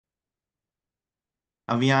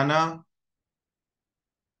Aviana,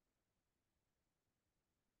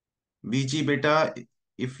 VG beta,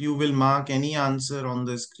 if you will mark any answer on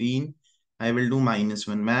the screen, I will do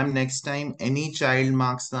 -1. Ma'am, next time any child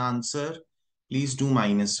marks the answer, please do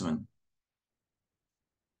 -1.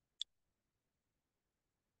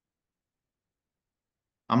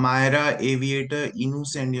 Amira, Aviator, Inu,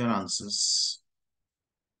 send your answers.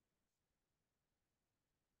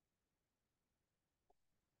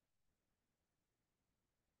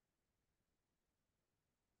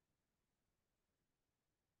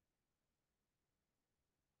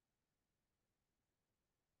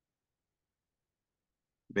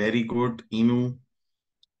 Very good, Inu.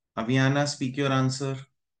 Aviana, speak your answer.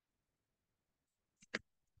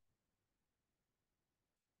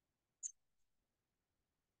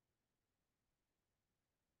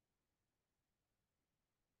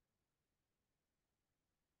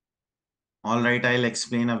 All right, I'll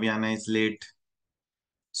explain. Aviana is late.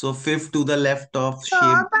 So fifth to the left of So,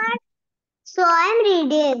 shape. so I'm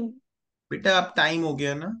reading. बेटा अब time हो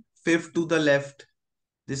गया ना. Fifth to the left.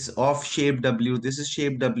 This of shape W. This is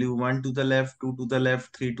shape W. 1 to the left, 2 to the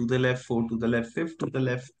left, 3 to the left, 4 to the left, 5 to the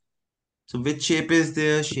left. So which shape is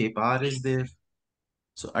there? Shape R is there.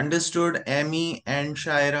 So understood, Amy and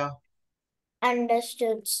Shaira.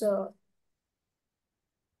 Understood, sir.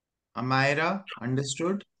 Amira,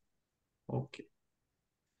 understood? Okay.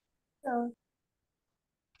 So,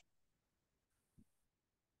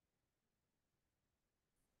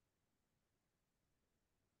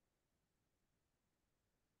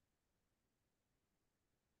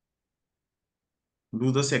 Do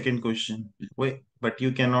the second question. Wait, but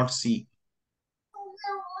you cannot see.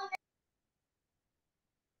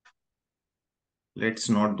 Let's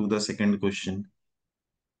not do the second question.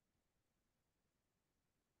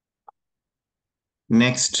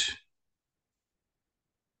 Next.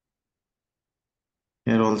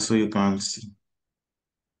 Here also you can't see.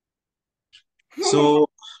 So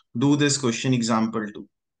do this question example 2.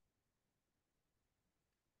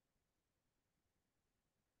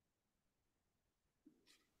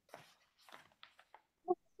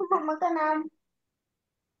 मम्मा का नाम.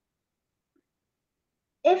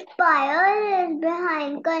 If Payal is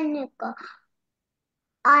behind Kanika,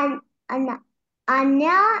 An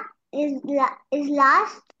Anya is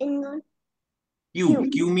last in the Q.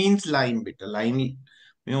 Q means line, beta. Line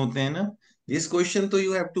में होते हैं ना. This question तो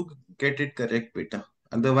you have to get it correct, beta.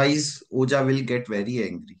 Otherwise, Oja will get very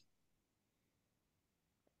angry.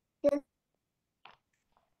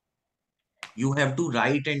 You have to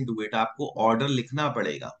write and do it. आपको order लिखना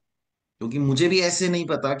पड़ेगा. क्योंकि मुझे भी ऐसे नहीं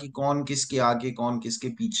पता कि कौन किसके आगे कौन किसके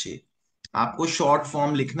पीछे. आपको short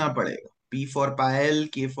form लिखना पड़ेगा. P for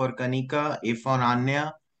Payal, K for Kanika, A for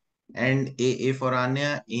Anya, and A for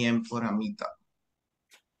Anya, AM for Amita.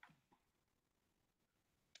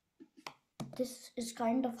 This is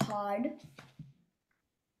kind of hard.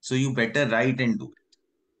 So you better write and do it.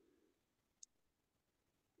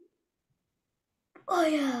 Oh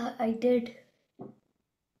yeah, I did.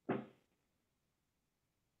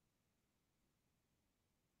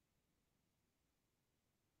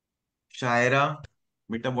 Shaira,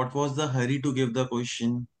 beta, what was the hurry to give the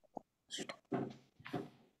question?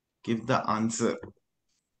 Give the answer.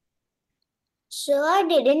 Sir, I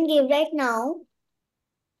didn't give right now.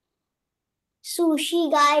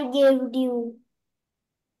 Sushi guy gave you.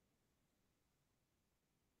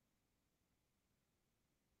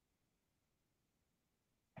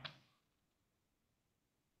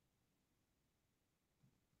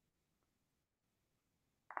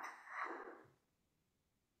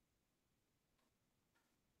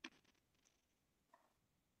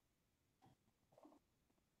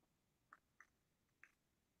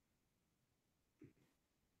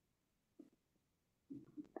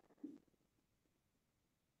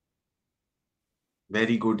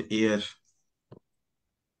 Very good air.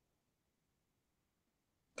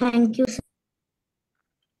 Thank you, sir.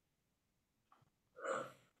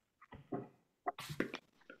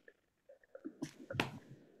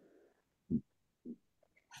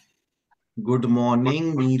 Good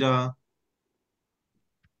morning, Meera.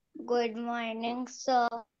 Good morning, sir.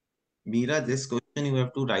 Meera, this question you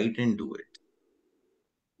have to write and do it.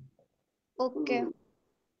 Okay.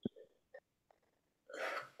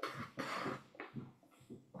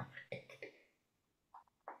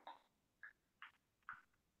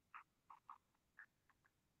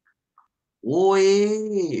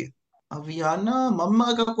 ओए, अवियाना, मम्मा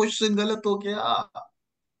का question गलत हो गया.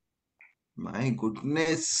 My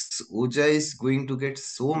goodness, Oja is going to get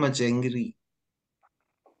so much angry.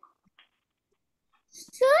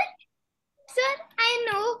 Sir, I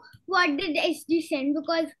know what did SD send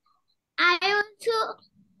because I also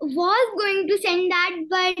was going to send that,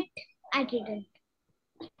 but I didn't.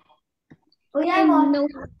 Oh yeah, what? No.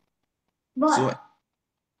 So What?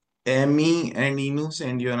 Amy and Inu,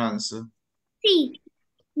 send your answer. See,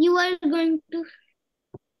 you are going to.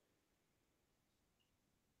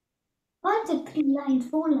 What's it? 3 lines,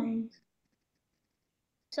 4 lines.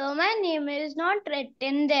 So my name is not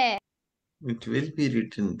written there. It will be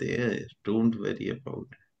written there. Don't worry about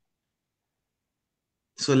it.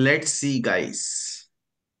 So let's see, guys.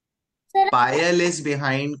 Sir, Payal is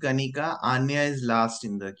behind Kanika, Anya is last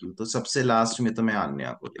in the queue. तो सबसे last में तो मैं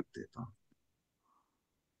आन्या को लिख देता हूँ.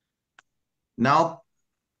 Now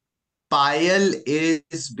Payal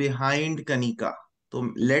is behind Kanika. तो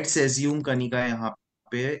let's assume कनिका यहाँ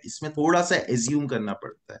पे है. इसमें थोड़ा सा assume करना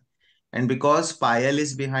पड़ता है. And because Payal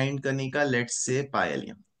is behind Kanika, let's say पायल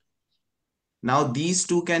यहाँ. Now these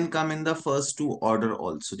two can come in the first two order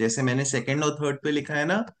also. जैसे मैंने second और third पे लिखा है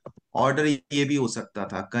ना, order ये भी हो सकता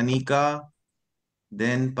था. कनिका,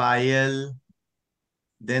 then पायल,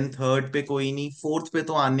 देन थर्ड पे कोई नहीं, फोर्थ पे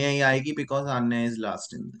तो आन्या ही आएगी because Anya is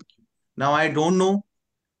last in the Q. Now I don't know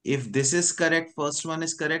if this is correct, first one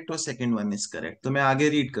is correct और सेकंड वन इज करेक्ट. तो मैं आगे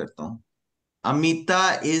रीड करता हूँ.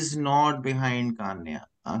 Amita is not behind कान्या,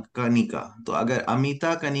 Kanika. तो अगर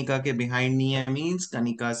अमिता कनिका के बिहाइंड नहीं है मींस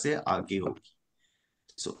कनिका से आगे होगी.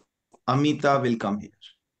 सो Amita will come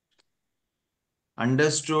here.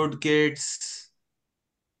 Understood kids?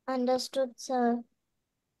 understood, sir.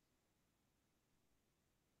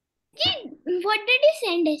 What did you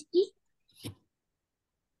send, ST?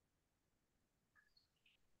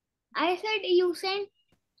 I said you sent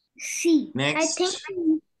C. I think. Next,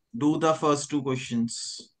 do the first two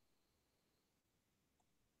questions.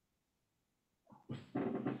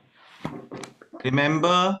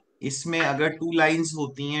 Remember, इसमें अगर टू लाइंस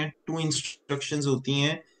होती हैं, टू इंस्ट्रक्शंस होती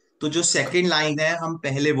हैं, तो जो सेकंड लाइन है हम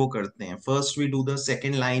पहले वो करते हैं. First we do the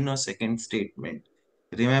second line और second statement.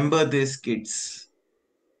 Remember this kids.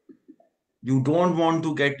 You don't want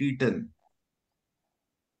to get eaten.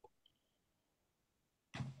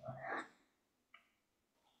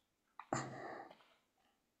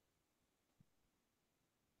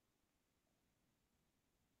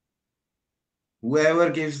 Whoever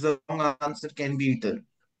gives the wrong answer can be eaten.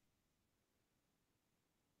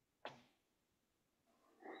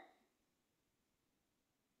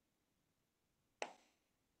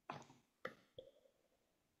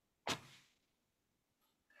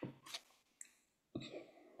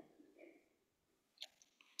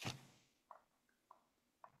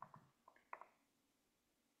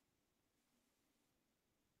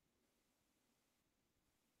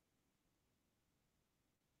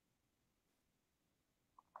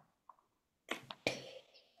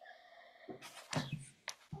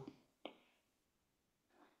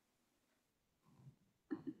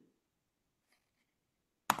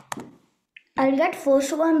 I'll get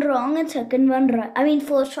first one wrong and second one right. I mean,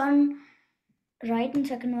 first one right and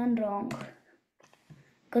second one wrong.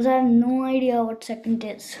 Because I have no idea what second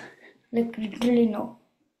is. Like, literally no.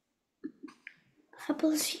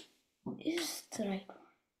 Apple C is the right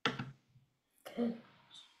one. Okay.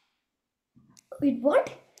 Wait,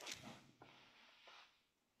 what?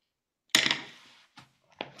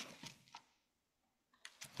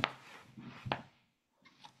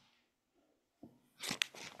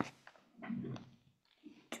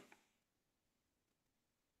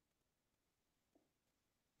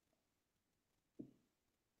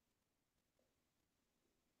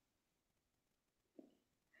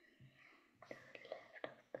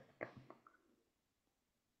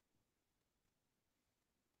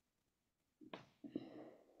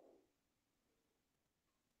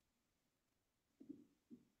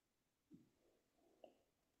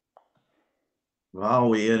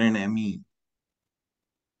 Wow, Air and Emmy.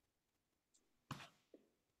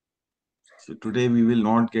 So today we will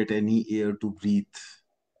not get any air to breathe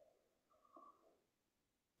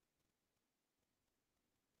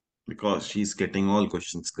because she's getting all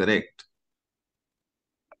questions correct.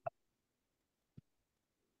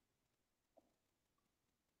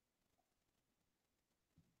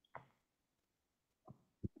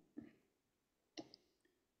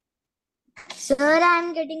 Sir,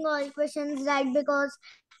 I'm getting all questions right because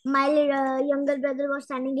my younger brother was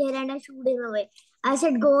standing here and I shooed him away. I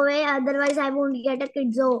said, go away, otherwise I won't get a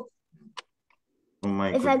kidzo Oh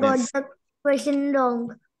my if I got goodness. the question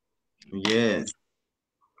wrong. Yes.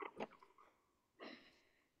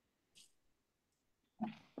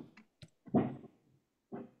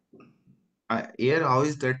 Air, how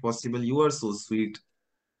is that possible? You are so sweet.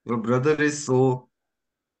 Your brother is so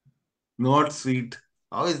not sweet.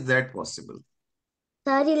 How is that possible?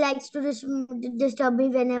 Sir, he likes to disturb me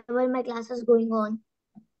whenever my class is going on.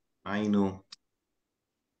 I know.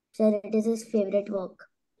 Sir, it is his favorite work.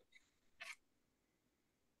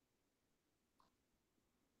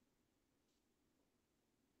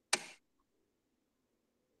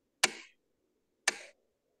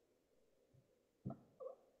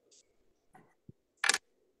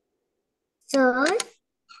 Sir,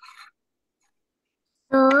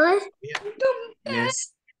 sir, Yeah.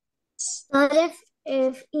 Yes. sir,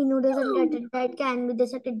 if Inu doesn't get it right, can be the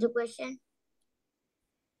second question.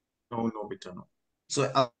 No, no, beta, no.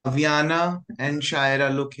 So Aviana and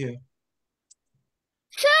Shaira, look here.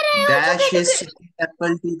 Sir, I also Dash get is it. second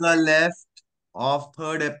apple to the left of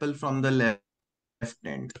third apple from the left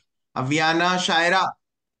end. Aviana, Shaira,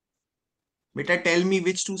 beta, tell me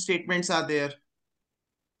which two statements are there.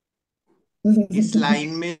 इस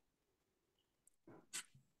line में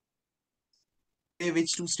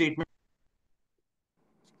which two statements?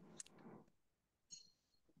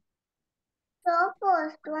 So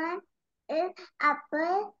first one is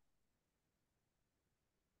apple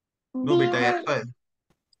No, beta, behind. apple.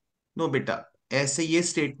 No, beta, ऐसे ये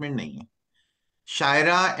statement नहीं है.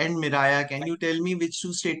 Shaira and Miraya, can you tell me which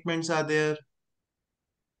two statements are there?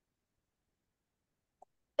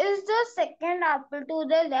 Is the second apple to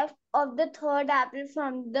the left of the third apple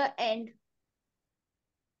from the end?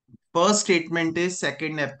 First statement is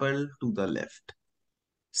second apple to the left.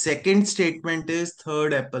 Second statement is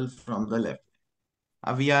third apple from the left.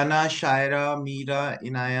 अवियाना शायरा मीरा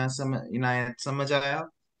इनायत समझ आया.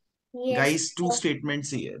 Yes. Guys, two statements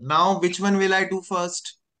here. Now, which one will I do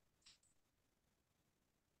first?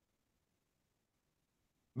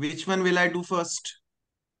 Which one will I do first?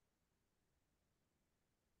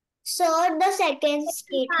 So the second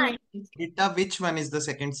statement. Beta, which one is the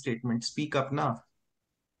second statement? Speak up now.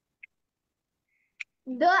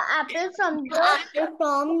 The apple from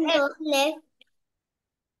the left.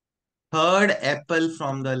 Third apple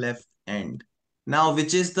from the left end. Now,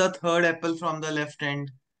 which is the third apple from the left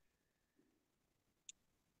end?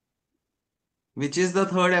 Which is the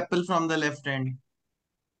third apple from the left end?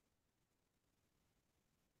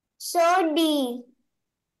 So D.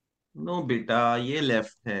 No, beta, ये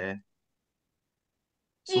left है.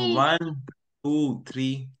 So C. 1, 2,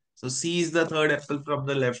 3. So C is the third apple from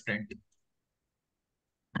the left end.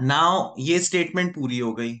 Now ये statement पूरी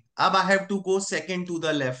हो गई. अब I have to go second to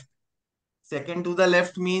the left. Second to the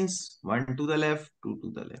left means 1 to the left, 2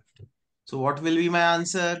 to the left. So what will be my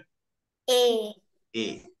answer? A.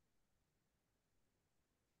 A.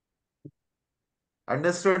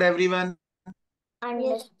 Understood, everyone?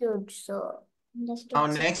 Understood, sir. Now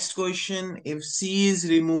Understood, sir. next question. If C is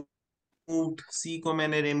removed, C को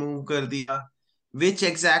मैंने remove कर दिया. Which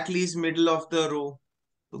exactly is middle of the row?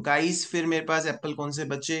 तो guys फिर मेरे पास Apple कौन से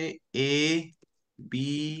बचे? A,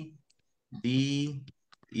 B, D,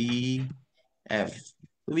 E, F.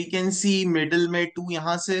 तो वी कैन सी मिडिल में 2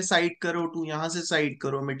 यहां से साइड करो, 2 यहां से साइड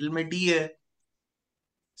करो, मिडिल में D है.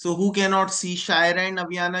 So who cannot see? Shaira and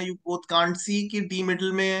Aviana, you both can't see कि D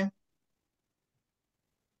middle में है.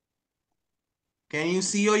 Can you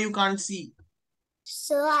see or you can't see?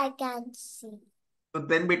 Sir, I can see. So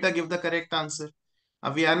then beta give the correct answer.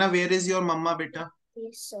 Aviana, where is your mama beta?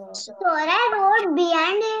 Yes, sir. Sir, I wrote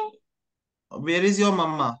behind it. Where is your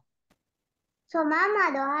mama? So my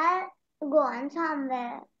mother had gone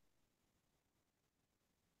somewhere.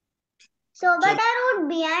 So, but Chalo, I wrote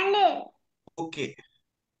behind it. okay.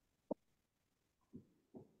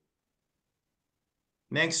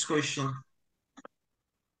 Next question.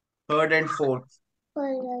 Third and fourth.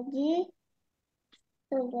 Soldier G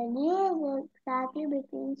is exactly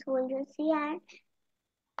between soldier C and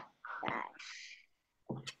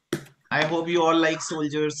dash. I hope you all like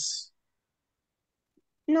soldiers.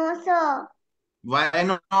 No, sir.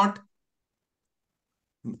 Why not?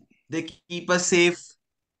 They keep us safe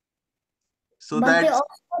so But they that also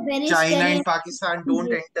are very China scary and and Pakistan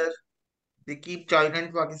don't enter. They keep China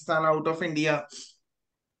and Pakistan out of India.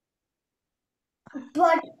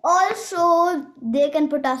 but also they can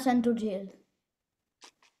put us into jail.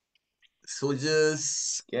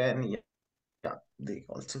 Soldiers can, yeah, they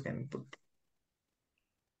also can put.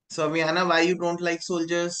 So, Viana, why you don't like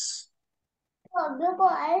soldiers?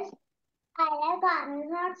 Because I like army,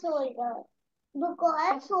 not soldiers.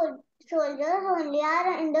 Because soldiers only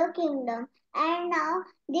are in the kingdom, and now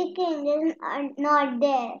the king is not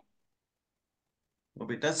there. Oh,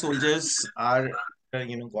 beta, soldiers are,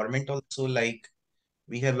 government also like,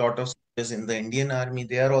 we have lot of soldiers in the Indian army.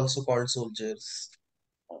 They are also called soldiers.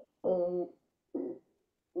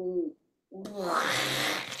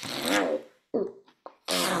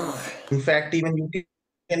 In fact, even you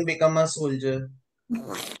can become a soldier.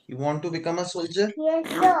 You want to become a soldier? Yes,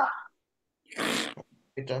 sir.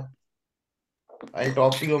 Beta, I'll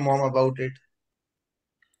talk to your mom about it.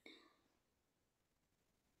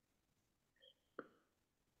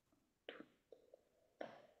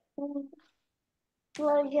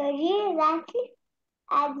 Surgery is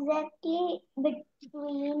exactly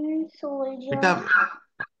between soldiers. Beta,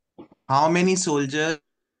 how many soldiers?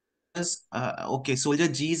 Okay, soldier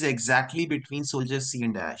G is exactly between soldier C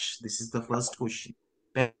and Dash. This is the first question.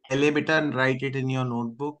 पहले बेटा write it in your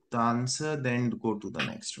notebook, the answer, then go to the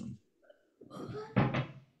next one.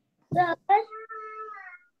 Sir,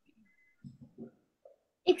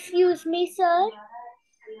 excuse me, sir.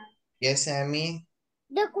 Yes, Amy.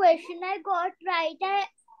 The question I got right,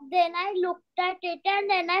 then I looked at it and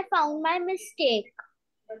then I found my mistake.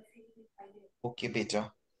 Okay,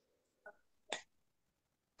 beta.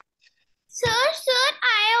 Sir,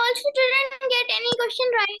 I also didn't get any question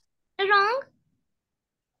right, wrong.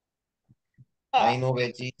 I know,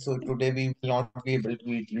 Veggie. So today we will not be able to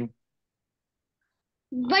eat you.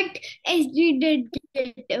 But SG did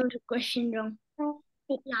get a question wrong.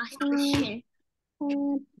 Last question.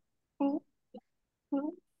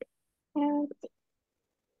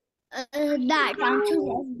 That answer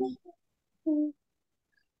was B.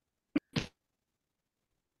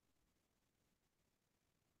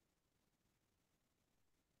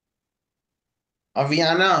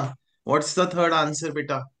 Aviana, what's the third answer,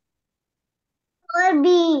 beta? Or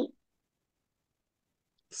B.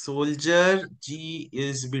 Soldier ji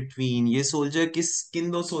is between ये soldier किन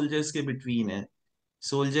दो soldiers के between है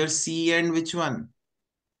soldier C and which one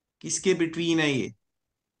किसके between है ये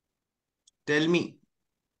tell me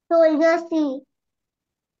Soldier C.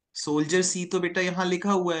 Soldier सी तो बेटा यहाँ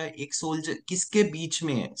लिखा हुआ है एक सोल्जर किसके बीच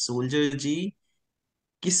में है सोल्जर जी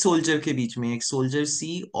किस सोल्जर के बीच में है? एक सोल्जर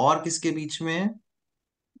सी और किसके बीच में है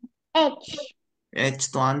H. एच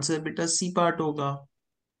तो आंसर बेटा सी पार्ट होगा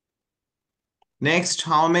next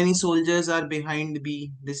how many soldiers are behind B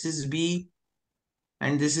this is B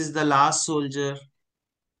and this is the last soldier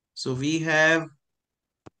so we have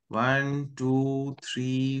 1, 2,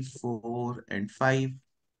 3, 4, and 5.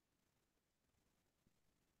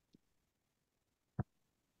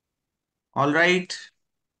 All right.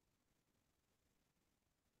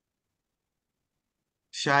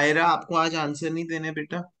 शायरा आपको आज आंसर नहीं देने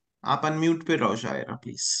बेटा आप अनम्यूट पे रहो शायरा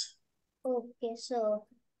please Okay, sir.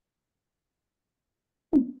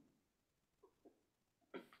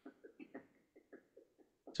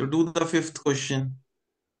 So do the fifth question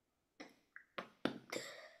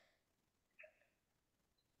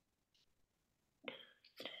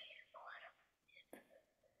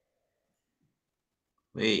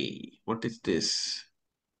Hey, what is this?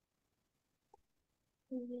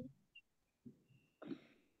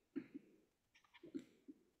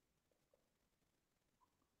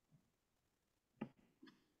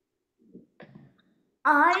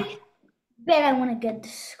 I bet I want to get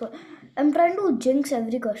this. I'm trying to jinx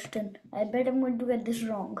every question. I bet I'm going to get this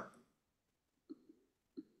wrong.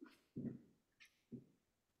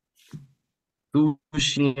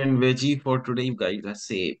 Sushi and veggie for today, you guys are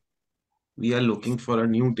safe. We are looking for a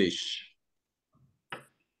new dish.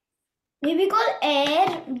 Maybe call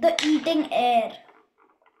air the eating air.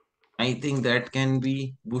 I think that can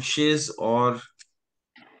be bushes or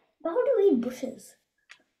How do we eat bushes?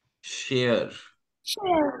 share.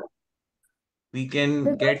 Sure. We can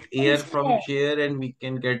Because get we air from share. share and we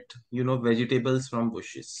can get, vegetables from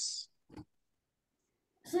bushes.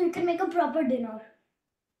 So you can make a proper dinner.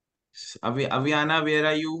 Aviana, where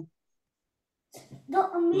are you? The To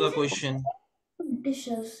the amazing question.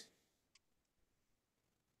 dishes.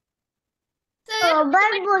 But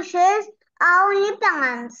bushes are only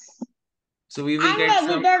plants. So we will And get some.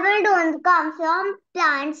 vegetable don't come from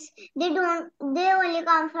plants. They only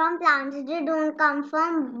come from plants. They don't come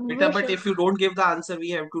from Beta, but bushes. if you don't give the answer, we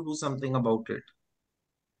have to do something about it.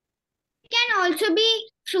 It can also be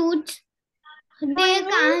fruits. They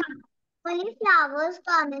Only, can. only flowers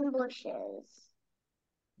come in bushes.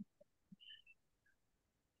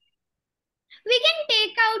 We can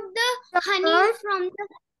take out the honey from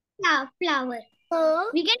the flower.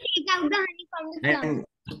 We can take out the honey from the flower. And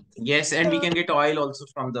yes, and we can get oil also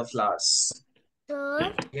from the flowers.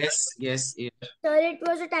 Sir, Yes, yes, yeah. sir, it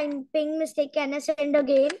was a typing mistake. Can I send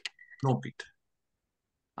again? No, Pete.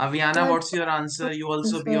 Aviana, what's your answer? You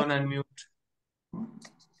also be on unmute.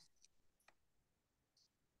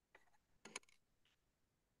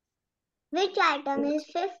 Which item is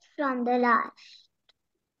fifth from the last?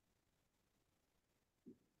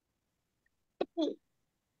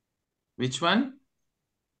 Which one?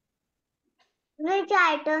 Which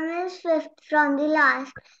item is fifth from the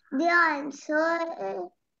last? The answer is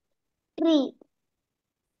tree.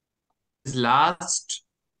 Is last.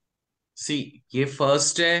 See, ये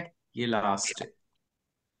first है, ये last है.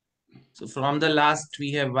 So from the last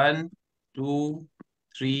we have 1, 2,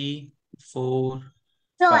 3, 4,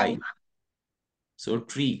 Toy. 5. So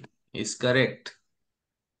tree is correct.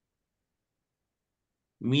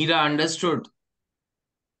 Meera understood.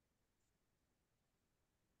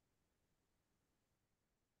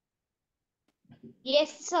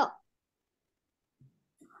 Yes, sir.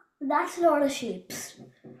 That's a lot of shapes,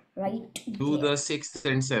 right? Do There. the 6th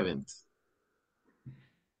and 7th.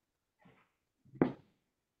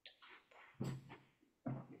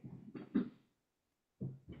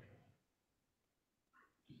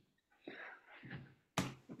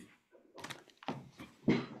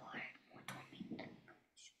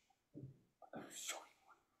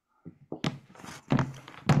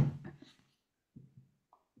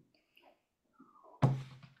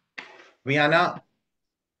 Viana,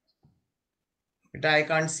 I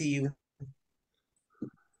can't see you.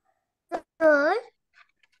 Sir,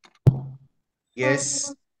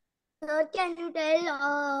 Yes. sir, can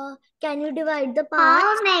you divide the parts?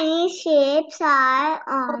 How many shapes are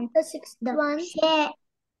on The sixth the one.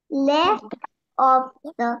 left of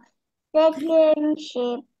the second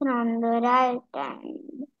shape from the right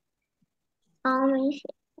hand? How many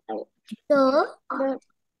shapes? So, the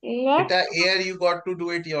left. Beta, here you got to do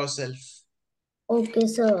it yourself. Okay,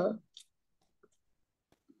 sir.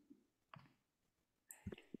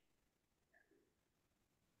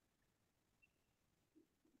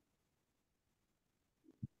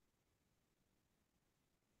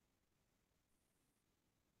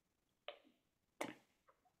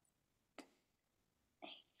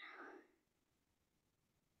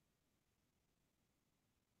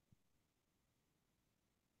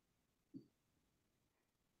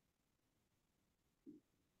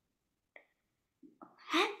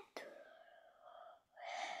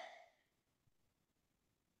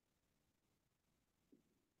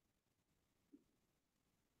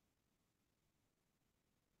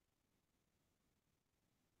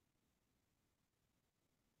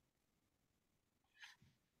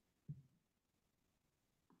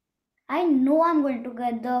 I know I'm going to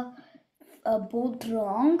get the both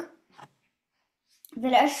wrong.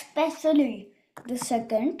 Well, especially the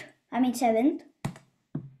seventh.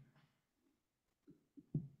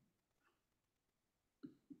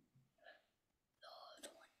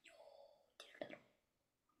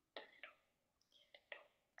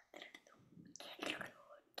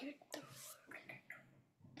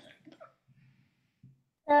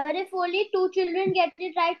 If only two children get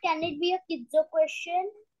it right, can it be a kids question?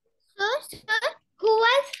 Sir,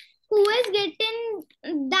 who is getting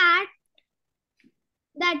that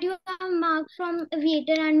you have marked from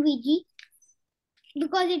Aviator and VG?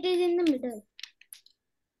 Because it is in the middle.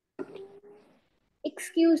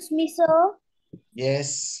 Excuse me, sir.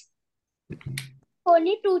 Yes.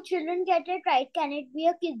 Only two children get it right. Can it be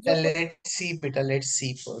a kids question? Let's see, beta. Let's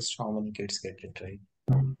see first how many kids get it right.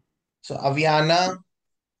 So Aviana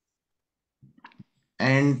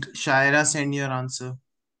and Shaira, send your answer.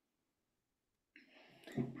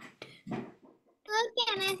 Sir,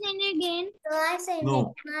 can I send again? So I sent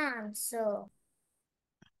No. my answer.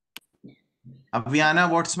 Aviana,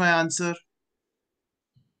 what's my answer?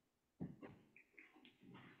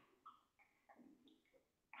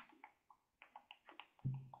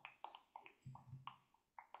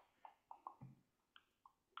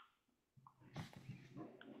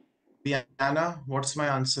 Aviana, what's my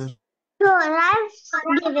answer? Sir,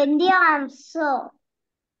 I've given the answer.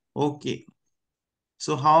 Okay.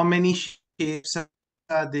 So how many shapes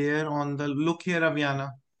are there on the look here,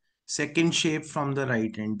 Aviana? Second shape from the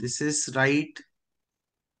right hand. This is right.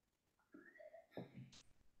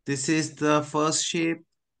 This is the first shape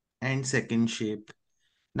and second shape.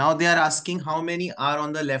 Now they are asking how many are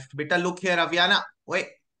on the left. Beta, look here, Aviana. Wait.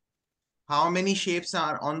 How many shapes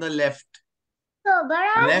are on the left? So, but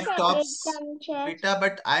I'll Left check it. tops. Can check. Beta,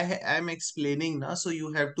 but I'm explaining now, so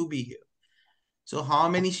you have to be here. So how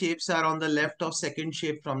many shapes are on the left of second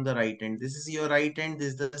shape from the right hand? This is your right hand.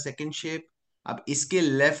 This is the second shape. अब इसके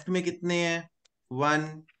left में कितने हैं?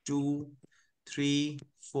 1, 2, 3,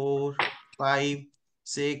 4, 5,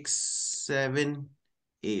 6, 7,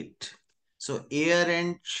 8. So air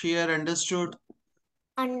and shear understood.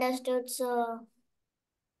 Understood, sir.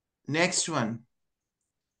 Next one.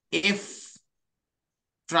 If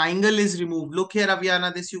triangle is removed, look here,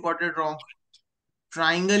 Aviana, this you got it wrong.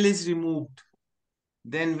 Triangle is removed,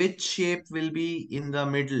 then which shape will be in the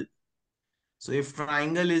middle? So if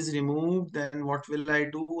triangle is removed, then what will I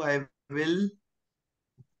do? I will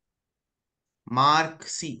mark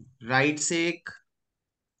C, right से एक,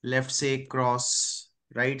 left से एक cross,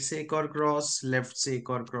 right से एक और cross, left से एक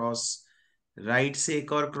और क्रॉस, राइट से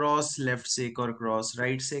एक और क्रॉस, लेफ्ट से एक और क्रॉस,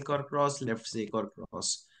 राइट से एक और क्रॉस, लेफ्ट से एक और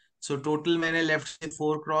क्रॉस। सो टोटल मैंने लेफ्ट से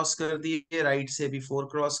 4 क्रॉस कर दिए, राइट से भी 4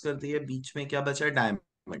 क्रॉस कर दिए, बीच में क्या बचा?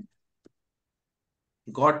 Diamond.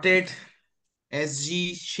 Got it? S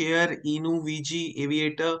G, share, इनू, वीजी,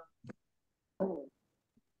 एविएटर,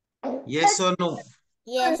 यस और no?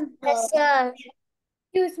 Yes, sir.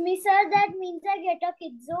 Excuse me, sir. That means I get a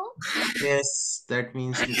kidzo. Yes, that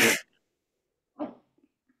means you get.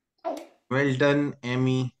 Well done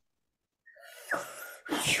Amy.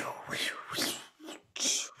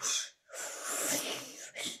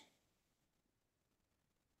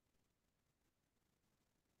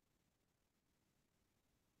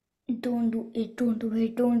 Don't do it, don't do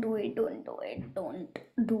it, don't do it, don't do it, don't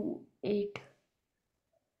do it.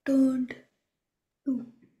 Don't do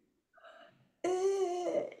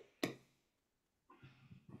it.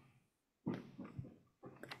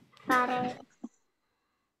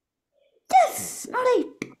 Yes, not it.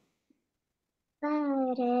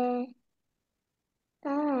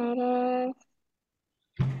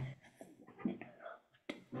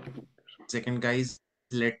 Second, guys,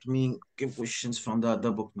 let me give questions from the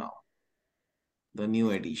other book now, the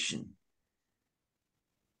new edition.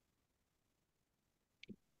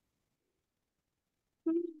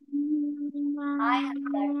 I have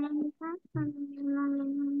that.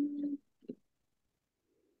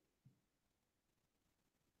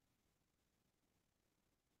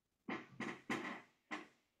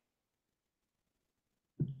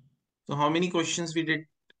 So how many questions we did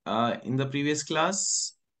in the previous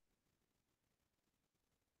class?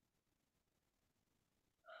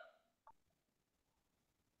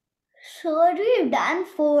 Sir, we've done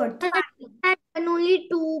fourth. And only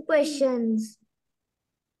 2 questions.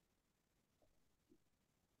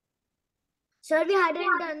 Sir, we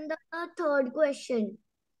hadn't done the third question.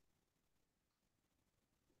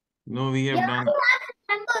 No, we have Yeah, done. I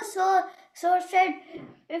remember, sir said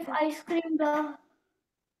if ice cream the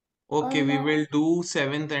Okay, we will do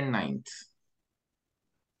 7th and 9th.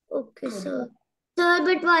 Okay, sir. Sir,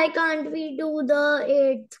 but why can't we do the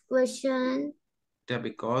 8th question? Yeah,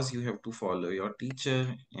 because you have to follow your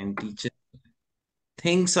teacher, and teacher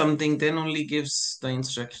thinks something, then only gives the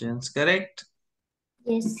instructions, correct?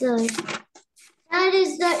 Yes, sir. That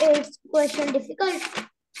is the 8th question difficult.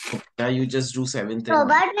 Yeah, you just do 7th So, and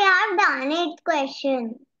 9th. but we have done 8th question.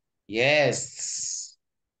 Yes.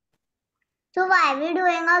 So, why are we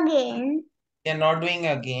doing again? We are not doing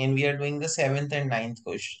again. We are doing the 7th and 9th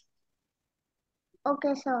question.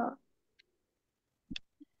 Okay, sir.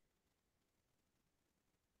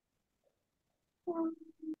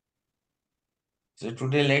 So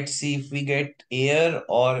today let's see if we get air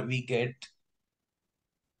or we get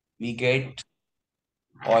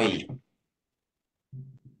oil.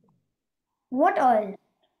 what oil?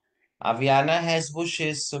 Aviana has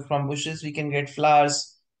bushes, so from bushes we can get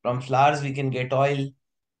flowers. From flowers we can get oil.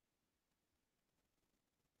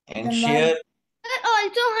 And Then shear, why? Sir,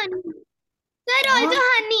 also honey. Sir, Huh? also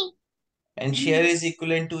honey. and shear is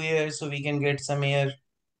equivalent to air, so we can get some air.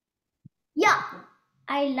 Yeah,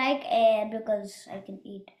 I like air because I can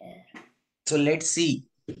eat air. So let's see,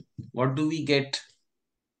 what do we get?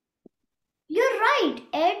 You're right.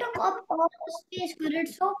 Air took up all the space, but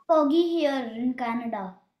it's so foggy here in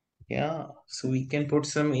Canada. Yeah, so we can put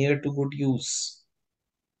some air to good use.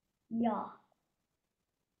 Yeah.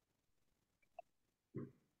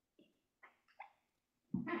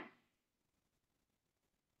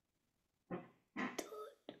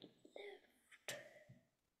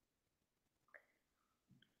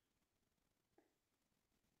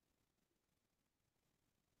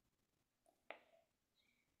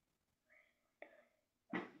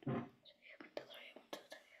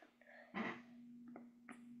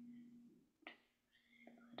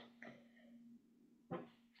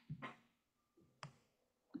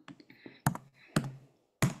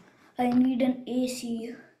 I need an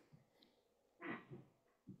AC.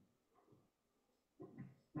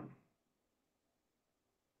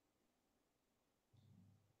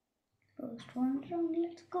 First one wrong,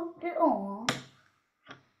 let's go. Oh.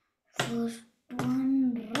 First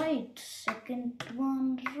one right, second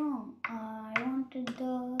one wrong. I wanted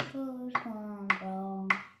the first one wrong.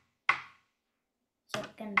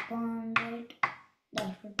 Second one right.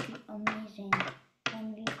 That would be amazing.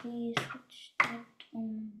 Can we please switch that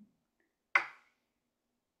in?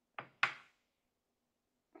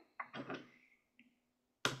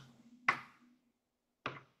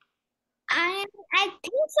 I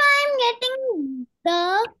think so. I'm getting the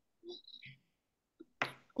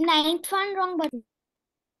ninth one wrong, but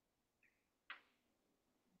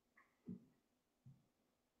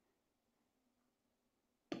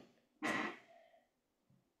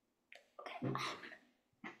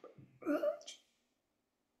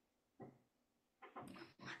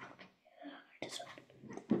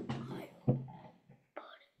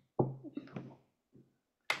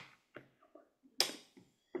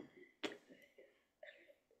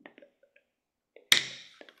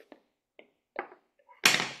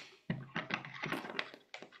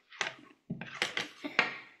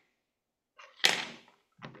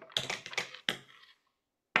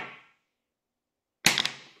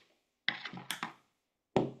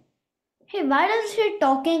Hey, why does it say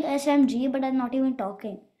talking SMG but I'm not even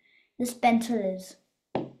talking? This pencil is.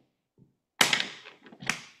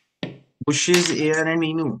 Bushes, air, and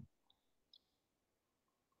Inu.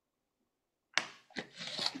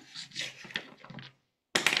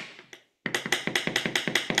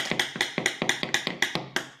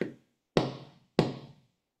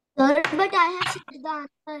 sir, but I have said the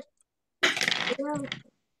answer. Yeah.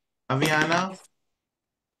 Aviana,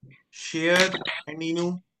 share, and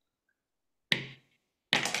Inu.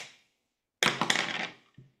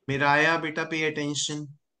 Miraya, beta, pay attention.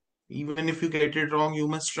 Even if you get it wrong, you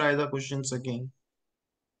must try the questions again.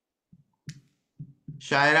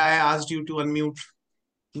 Shaira, I asked you to unmute.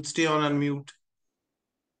 You stay on unmute.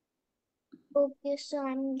 Okay, so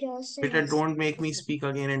I'm just Beta, saying. don't make me speak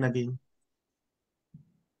again and again.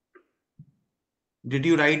 Did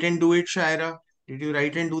you write and do it, Shaira? Did you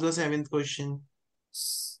write and do the seventh question?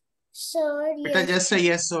 Sir, Beta, yes. just a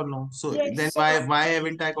yes or no. So Yes, then sir. why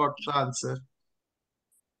haven't I got the answer?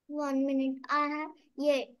 1 minute. I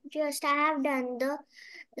have done the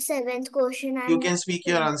seventh question. You I'm can speak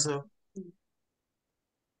your answer.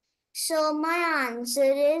 So my answer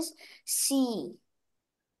is C.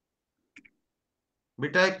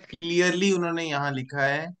 बेटा clearly उन्होंने यहाँ लिखा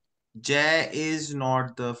है जय is not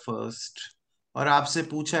the first और आपसे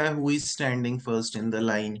पूछा है who is standing first in the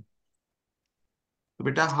line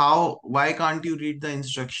बेटा how why can't you read the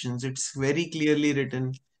instructions it's very clearly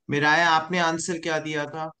written मिराया आपने आंसर क्या दिया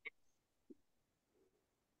था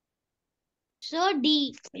So D.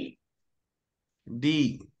 डी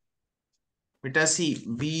बेटा सी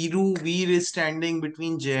वीरू वीर इज स्टैंडिंग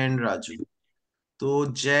बिटवीन जय एंड राजू तो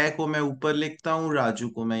जय को मैं ऊपर लिखता हूँ राजू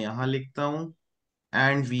को मैं यहाँ लिखता हूँ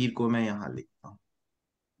एंड वीर को मैं यहाँ लिखता हूँ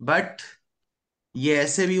बट ये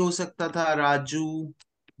ऐसे भी हो सकता था राजू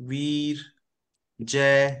वीर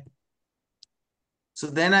जय so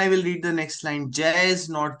then I will read the next line जय इज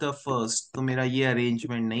नॉट द फर्स्ट तो मेरा ये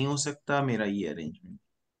अरेंजमेंट नहीं हो सकता मेरा ये arrangement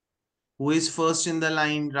who is first in the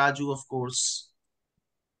line Raju of course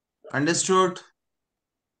understood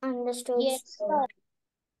Understood. Yes, sir.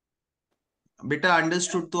 बेटा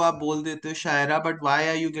अंडरस्टूड तो आप बोल देते हो शायरा but why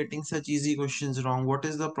are you getting such easy questions wrong what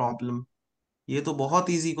is the problem ये तो बहुत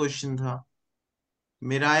इजी क्वेश्चन था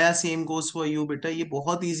मिराया सेम गोस फॉर यू बेटा ये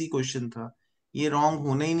बहुत इजी क्वेश्चन था ये रॉन्ग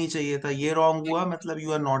होना ही नहीं चाहिए था ये रॉन्ग हुआ मतलब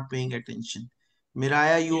you are not paying attention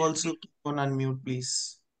मिराया you also keep on unmute please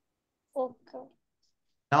Okay.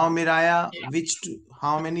 now Miraya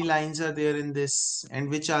how many lines are there in this and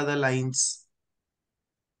which are the lines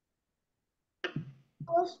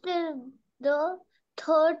First is the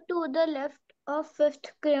third to the left of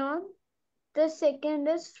fifth crayon. The second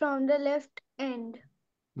is from the left end.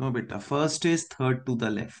 no beta first is third to the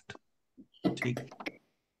left ठीक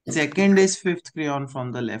second is fifth crayon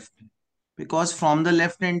from the left because from the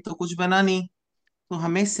left end तो कुछ बना नहीं तो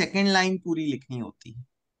हमें second line पूरी लिखनी होती है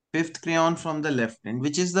fifth crayon from the left end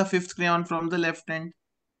which is the fifth crayon from the left end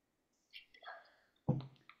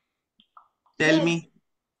tell Z. me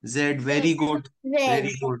Z very good Z.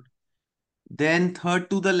 very good then third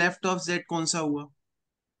to the left of Z कौन सा हुआ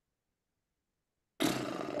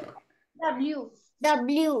W.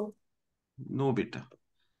 W. no beta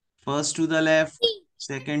first to the left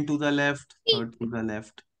second to the left third to the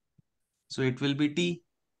left so it will be T.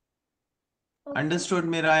 Okay. Understood,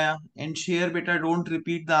 Miraya? And share, beta, don't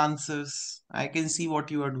repeat the answers. I can see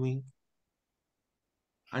what you are doing.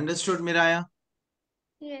 Understood, Miraya?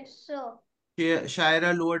 Yes, sir.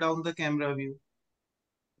 Shaira, lower down the camera view.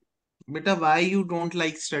 बेटा why you don't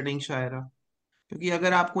like studying शायरा क्योंकि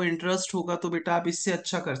अगर आपको interest होगा तो बेटा आप इससे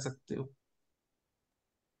अच्छा कर सकते हो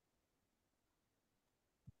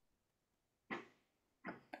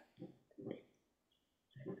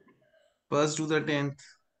first to the 10th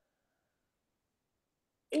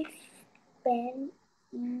If pen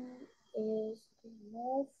E is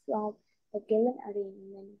removed from the given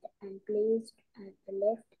arrangement and placed at the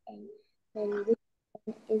left end, then which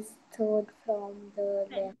pen is third from the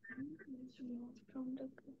left?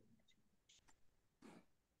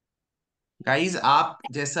 Guys आप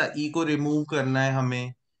जैसा ई को रिमूव करना है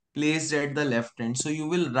हमें, placed at the left hand, so you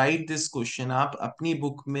will write this question. आप अपनी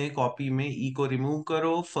book में copy में ई को रिमूव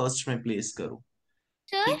करो, फर्स्ट में प्लेस करो।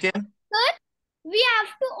 Sir, ठीक है? sir, we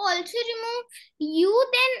have to also remove you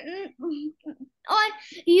then, or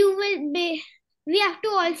you will be. We have to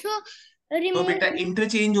also तो remove. बेटा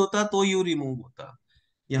इंटरचेंज होता तो यू रिमूव होता।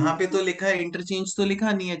 यहाँ पे तो लिखा है, इंटरचेंज तो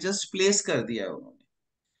लिखा नहीं है, जस्ट प्लेस कर दिया है उन्होंने।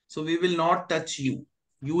 So we will not touch you,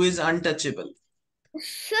 you is untouchable.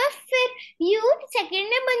 Sir, फिर you सेकंड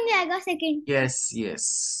में बन जाएगा second. Yes yes.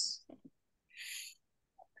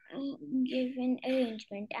 Given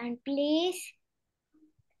arrangement and place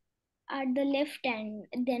at the left hand.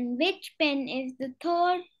 Then which pen is the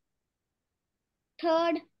third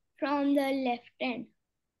from the left hand?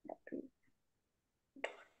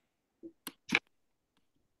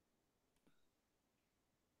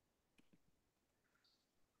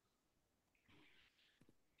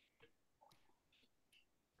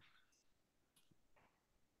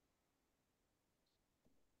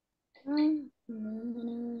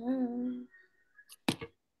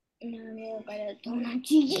 गलत होना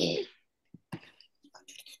चाहिए.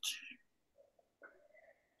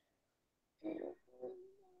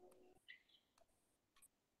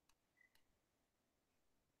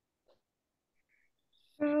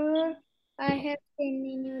 I have sent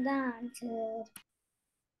you the answer.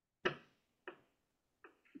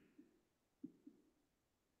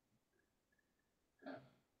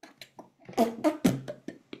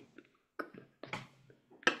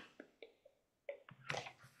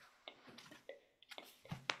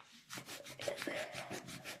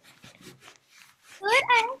 Sir,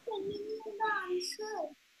 I have sent you the answer.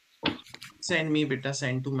 Send me बेटा,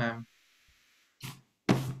 send to ma'am.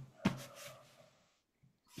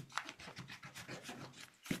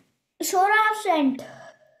 Sure, I have sent.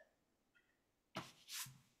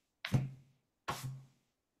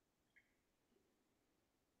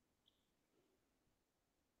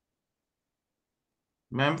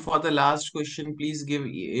 Ma'am, for the last question, please give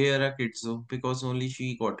air a Kitso because only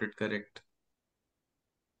she got it correct.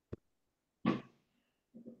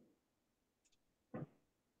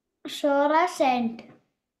 Sure, I sent.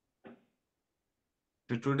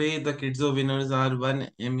 So today the Kitso winners are one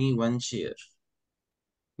Emmy, one share.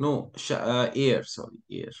 No, air, sorry,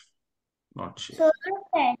 air, not share. Sure, I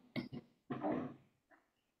sent.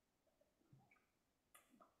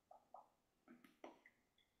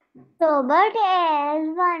 So, but as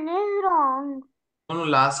one is wrong. No, no,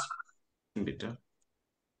 last beta.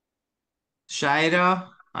 Shaira,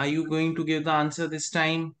 are you going to give the answer this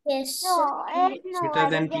time? Yes, So, sir. if Beta, nobody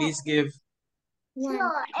then gets, please give. One. so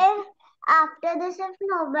if after this, if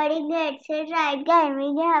nobody gets it right, can we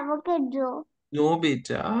have a kiddo? No,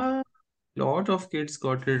 beta. Lot of kids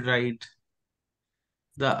got it right.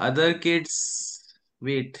 The other kids.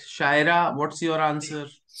 Wait, Shaira, what's your answer?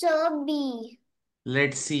 So, B.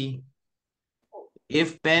 Let's see.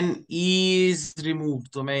 If pen E is remove,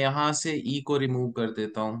 तो मैं यहां से ई को remove कर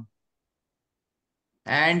देता हूं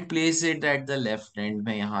and place it at the left hand,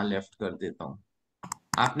 मैं यहां लेफ्ट कर देता हूं।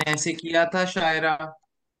 आपने ऐसे किया था शायरा।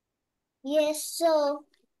 Yes, sir.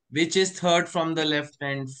 Which is third from the left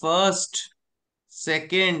hand, first,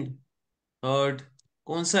 second, third?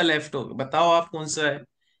 कौन सा लेफ्ट होगा, बताओ आप कौन सा है।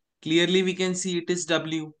 Clearly we can see it is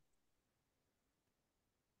W.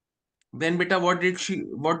 Then बेटा what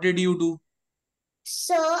did you do?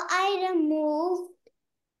 So, I removed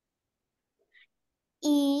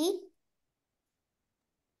E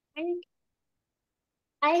and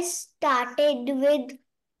I started with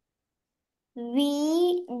V,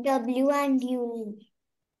 W, and U.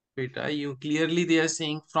 बेटा you clearly they are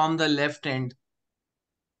saying from the left hand,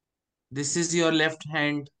 this is your left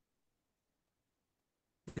hand,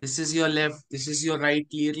 this is your left, this is your right,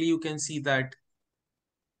 clearly you can see that.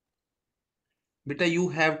 Beta, you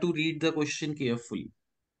have to read the question carefully.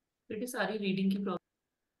 बेटे सारी reading की problem.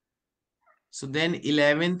 So then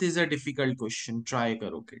 11th is a difficult question, try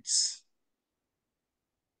karo kids.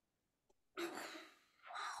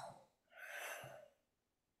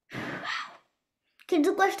 Kids,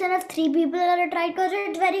 the question if 3 people are tried because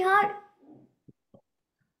it's very hard.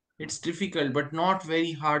 It's difficult but not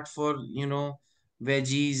very hard for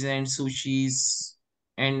veggies and sushis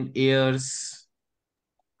and airs.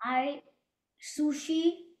 Sushi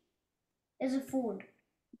is a food.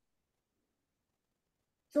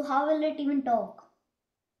 So how will it even talk?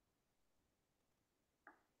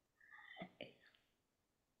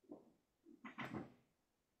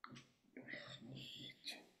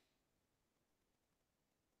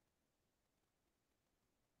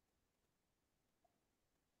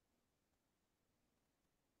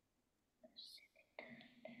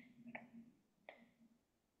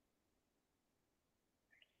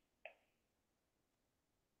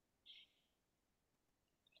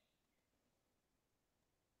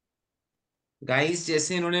 Guys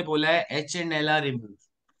जैसे इन्होंने बोला है H and L R remove,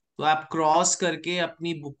 तो आप cross करके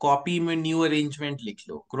अपनी copy में new arrangement लिख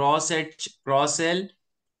लो, cross H cross L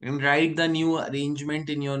and right the new arrangement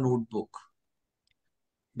in your notebook,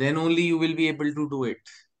 then only you will be able to do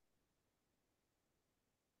it.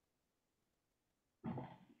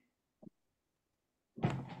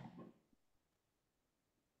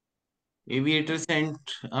 Aviator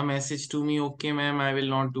sent a message to me. Okay, ma'am, I will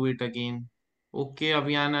not do it again. Okay,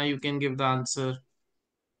 Abhyana, you can give the answer.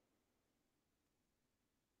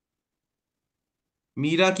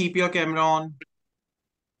 Meera, keep your camera on.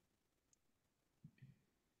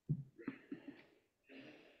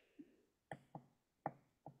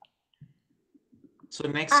 So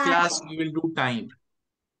next I, class we will do time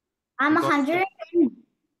I'm because 100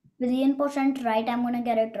 billion% right. I'm gonna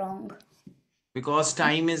get it wrong.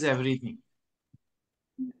 time is everything.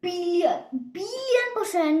 Billion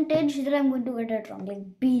percentage that I'm going to get it wrong.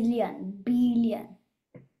 Like billion.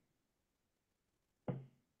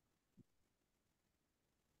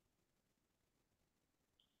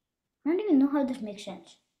 I don't even know how this makes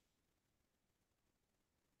sense.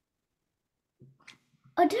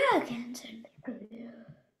 Oh, did I again send it earlier?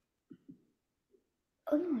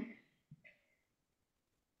 Oh no.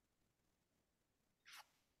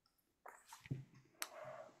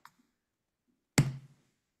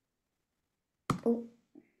 Oh.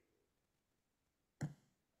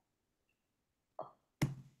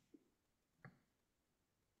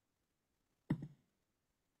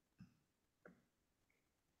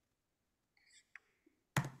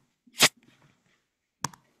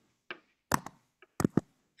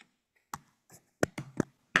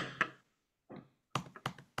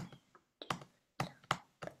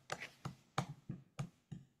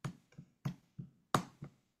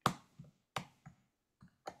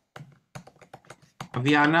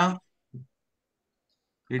 Abhyana,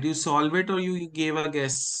 did you solve it or you gave a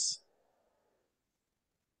guess?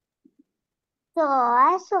 So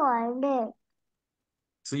I solved it.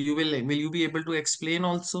 So will you be able to explain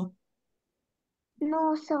also?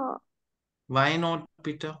 No, sir. Why not,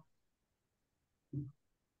 Peter?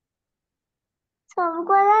 So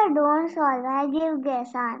because I don't solve, I give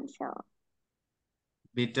guess answer.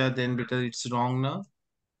 Beta, it's wrong now.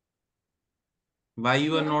 Why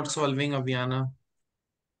you are Yeah. not solving, Abhyana?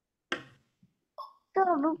 So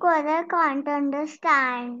because I can't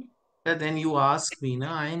understand. Yeah, then you ask me,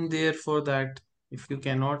 na? I am there for that. If you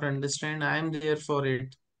cannot understand, I am there for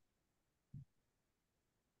it.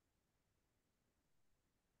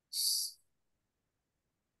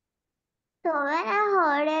 So when I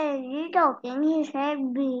heard Ellie talking, he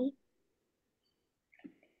said B.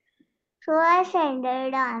 So I sent the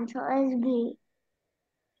answer as B.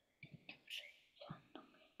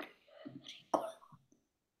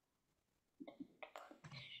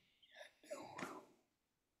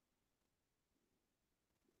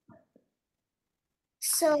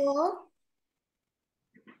 So,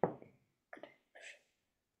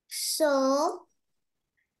 so,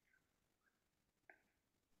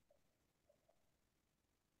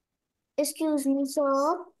 excuse me,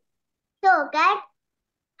 so cat,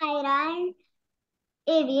 Ira and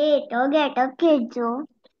Aviator get a kidjo.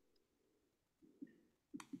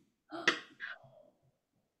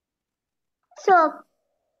 So,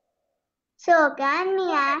 so can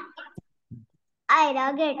Mia,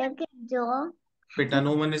 Ira get a kidjo. Beta,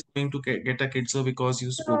 no one is going to get a kidso because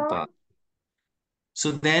you spoke So, that.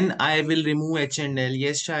 So then I will remove H and L.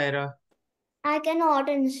 Yes, Shaira, I cannot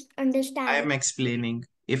I understand. am explaining.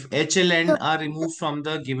 If H, L, N So, are removed from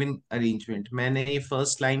the given arrangement, मैंने ये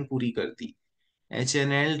first line पूरी कर दी. H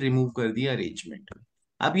and L remove कर दी arrangement.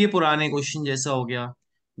 अब ये पुराने question जैसा हो गया.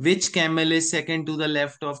 Which camel is second to the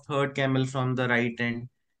left of third camel from the right end?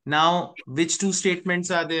 Now, which two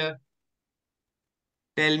statements are there?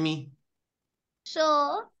 Tell me.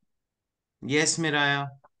 so, Yes, Miraya.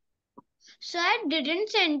 so I didn't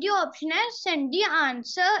send you option. I sent the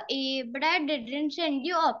answer A, but I didn't send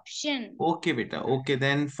you option. Okay, beta. Okay,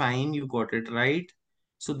 then fine. You got it right.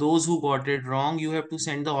 So those who got it wrong, you have to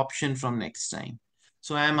send the option from next time.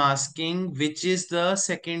 So I am asking which is the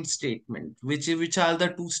second statement? Which are the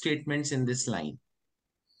two statements in this line?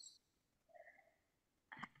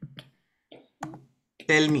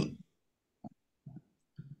 Tell me.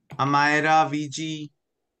 Amaira, VG,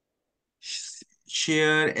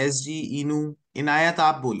 Share, SG, Inu. Inayat,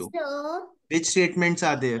 आप बोलो. So, Which statements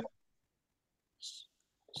are there?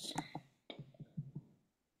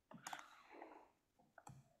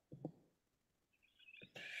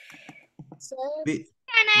 so Which,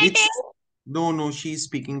 can I which take no, she's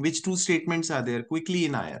speaking. Which two statements are there? Quickly,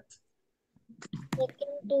 Inayat.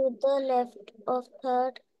 second to the left of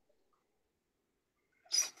third?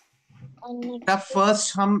 And बेटा next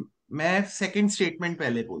first मैं second statement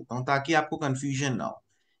पहले बोलता हूँ ताकि आपको confusion ना हो.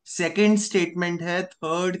 Second statement है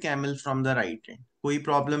third camel from the right hand. कोई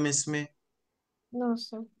प्रॉब्लम इसमें? no,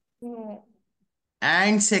 sir. No.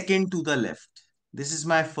 And second to the left. This is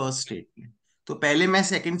my first statement. तो पहले मैं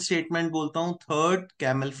सेकंड स्टेटमेंट बोलता हूँ third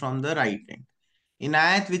camel from the right hand.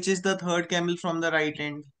 Inayat, which is the third camel from the right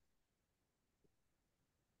hand?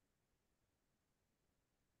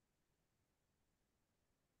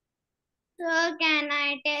 Sir, can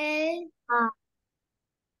I tell?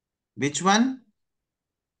 Which one?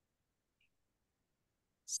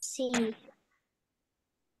 C.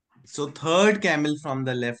 So third camel from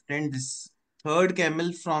the left hand, this third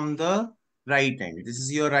camel from the right hand. This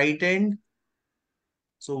is your right hand.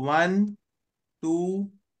 So one, two,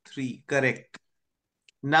 three, correct.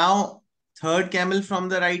 Now third camel from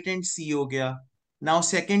the right hand C हो गया. Now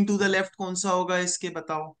second to the left कौन सा होगा इसके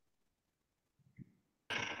बताओ.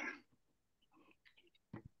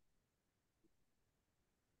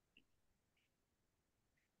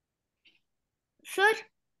 Sir,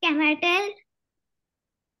 can I tell?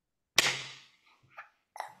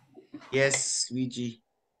 Yes, VG.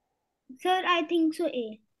 Sir, I think so.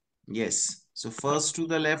 A. Yes. So first to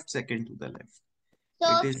the left, second to the left. It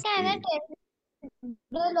Sir, is can I A. tell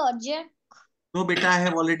the logic? No, beta, I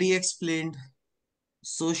have already explained.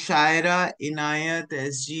 So Shaira, Inayat,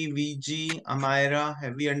 SG, VG, Amira,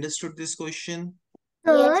 have we understood this question?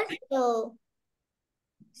 Yes, sir.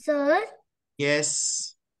 Sir,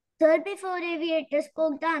 Yes. sir, before aviator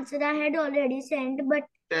spoke, the answer I had already sent, but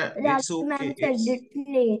It's Rajyasree okay. ma'am said it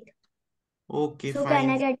late. Okay, So can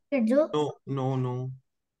I fine. get it, sir? No, no, no.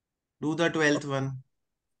 Do the 12th one.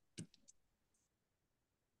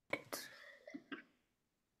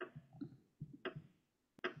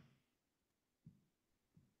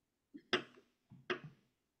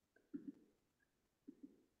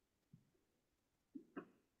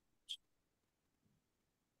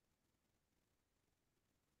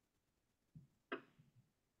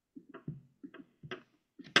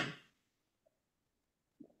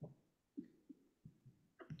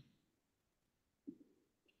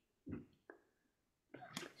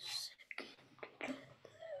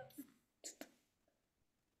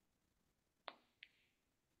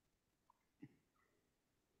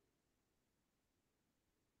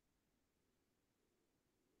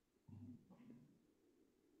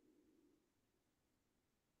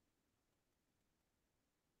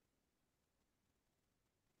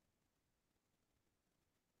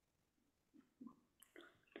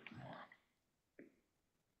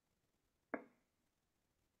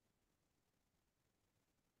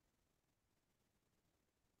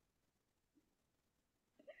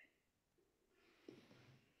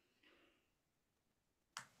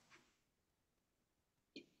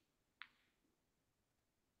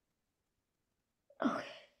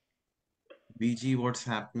 BG, what's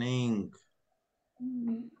happening?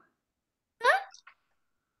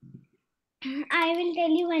 I will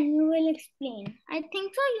tell you when you will explain. I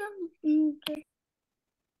think so. You.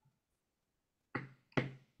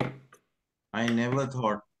 I never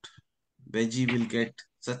thought Veggie will get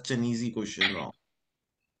such an easy question wrong.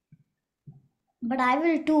 But I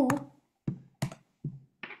will too.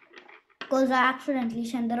 Because I accidentally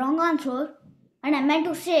sent the wrong answer. And I meant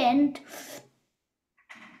to send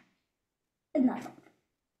another.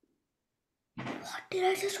 What did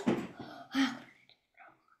I just do?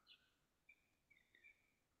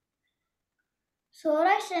 Sir,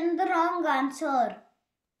 I sent the wrong answer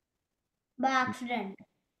by accident.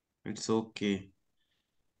 It's okay.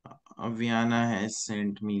 Aviana has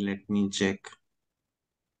sent me. Let me check.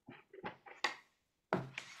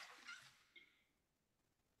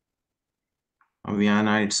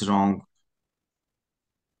 Aviana, it's wrong.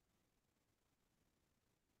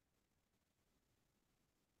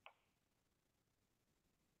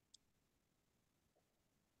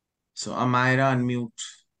 So Amira, unmute.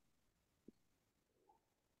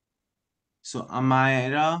 So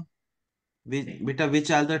Amira, beta, which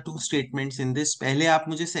are the two statements in this? पहले आप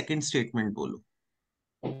मुझे second statement बोलो.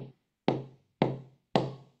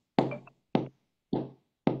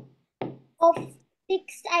 Of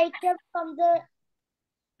six items from the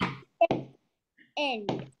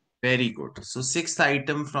end. Very good. So sixth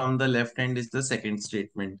item from the left hand is the second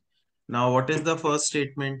statement. Now, what is the first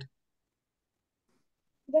statement?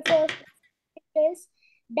 The first is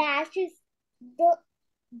dash is the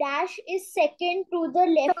dash is second to the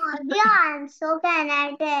left. The answer can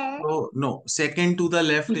I tell? Oh, no, second to the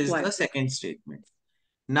left is the second statement.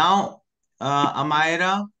 Now,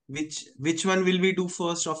 Amira, which one will we do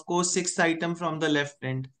first? Of course, sixth item from the left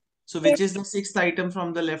hand. So, which is the sixth item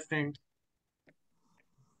from the left hand?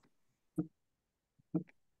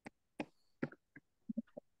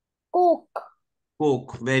 Coke.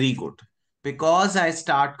 Coke. Very good. Because I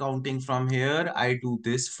start counting from here, I do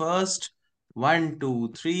this first. One,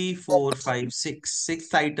 two, three, four, five, six.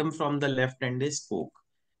 Sixth item from the left hand is Coke.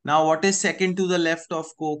 Now, what is second to the left of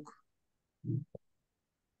Coke?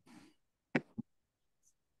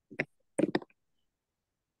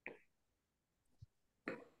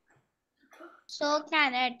 So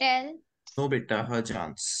can I tell? No, beta, her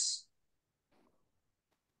chance.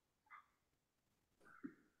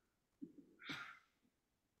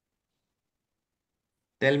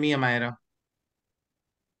 Tell me, Amira.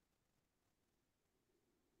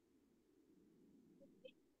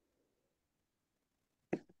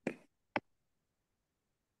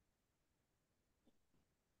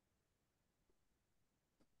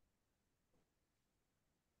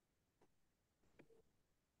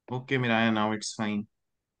 Okay, Miraya, now it's fine.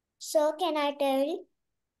 So can I tell?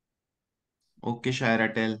 Okay,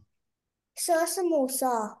 Shaira, tell. Sir,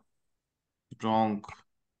 samosa. Wrong.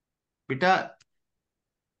 Beta,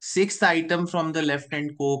 sixth item from the left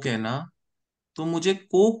hand Coke है ना, तो मुझे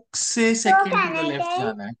Coke से So second to can the I left tell?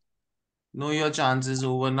 जाना है. No, your chance is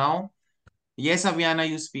over now. Yes, Aviana,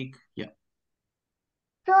 you speak. Yeah.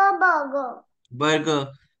 So burger.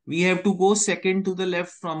 Burger. We have to go second to the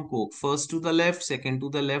left from Coke. First to the left, second to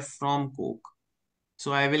the left from Coke.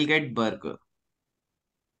 So I will get burger.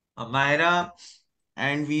 Amira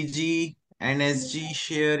and VG and SG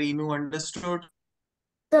share Inu, understood?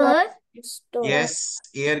 Sir. Understood. Yes,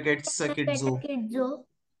 air gets a kidzo. Kidzo.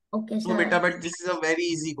 Okay, No, sir. beta, but this is a very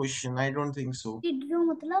easy question. I don't think so. Kidzo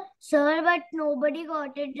matlab? Sir, but nobody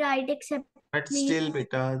got it right except But me. still,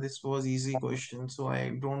 beta, this was easy question, so I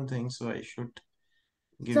don't think so. I should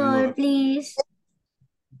give you Sir, a please.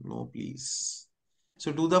 no, please.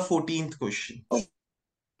 So do the 14th question.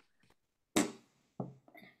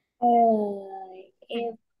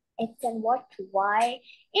 If X and what Y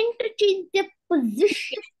interchange their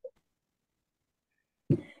position.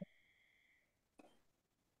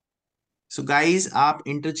 So guys, आप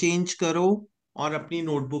interchange करो और अपनी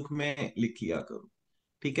notebook में लिख लिया करो.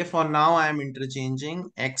 ठीक है. For now I am interchanging.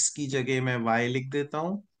 X की जगह मैं Y लिख देता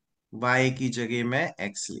हूँ. Y की जगह मैं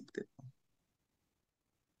X लिख देता हूँ.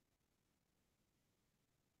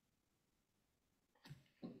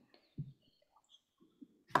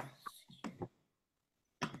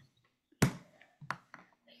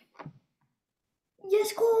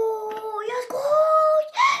 Yes, go. Yes, go.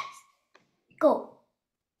 Yes. Go.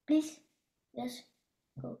 Please. Yes.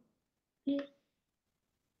 Go. Please.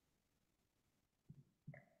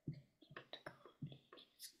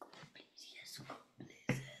 Yes, go.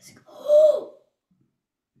 Please. Yes, go. Oh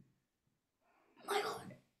my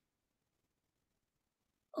God.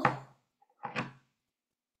 Oh.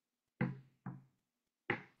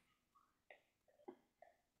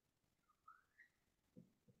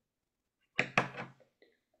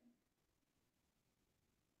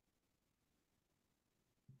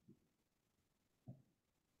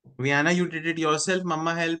 Viana, you did it yourself.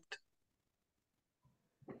 Mama helped.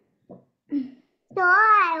 So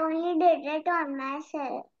I only did it on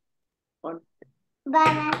myself.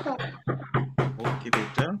 By myself. Okay,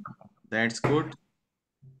 beta. That's good.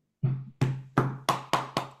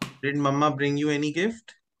 Did Mama bring you any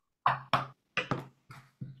gift?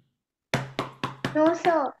 No,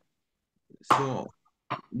 sir. So,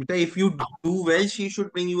 beta, if you do well, she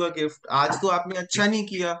should bring you a gift. आज तो आपने अच्छा नहीं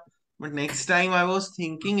किया. But next time I was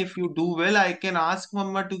thinking if you do well, I can ask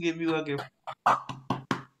Mama to give you a gift.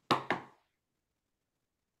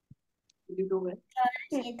 Did you do well?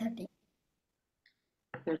 Say 30.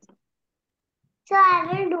 So I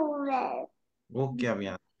will do well. Okay,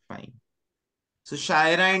 Aviana, fine. So,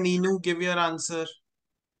 Shaira and Inu, give your answer.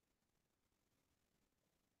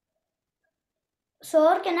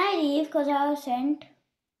 Sir, can I leave because I was sent?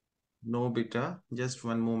 No, beta. Just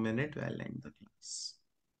one more minute. I'll end the class.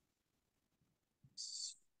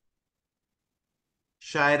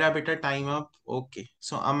 Shaira, beta, time up. Okay.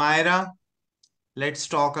 So, Amira, let's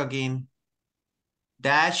talk again.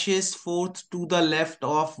 Dash is fourth to the left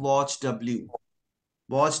of watch W.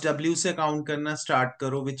 Watch W से count करना start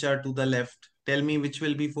करो. Which are to the left? Tell me which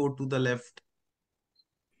will be four to the left.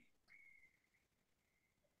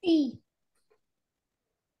 T.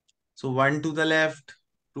 So one to the left,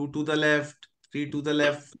 two to the left, three to the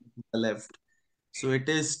left, to the left. So it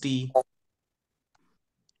is T.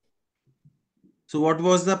 So what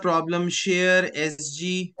was the problem? Share,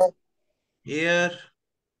 SG, air,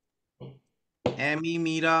 ME,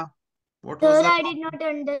 Mira. What was Sir, the I did problem? not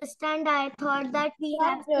understand. I thought that we Sir,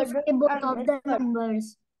 have to say both of the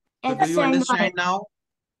numbers, So do X you and Y. understand now?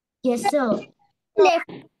 Yes, sir. Left.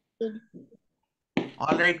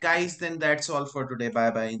 All right, guys, then that's all for today. Bye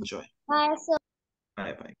bye. Enjoy. Bye, sir.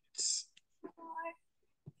 Bye bye.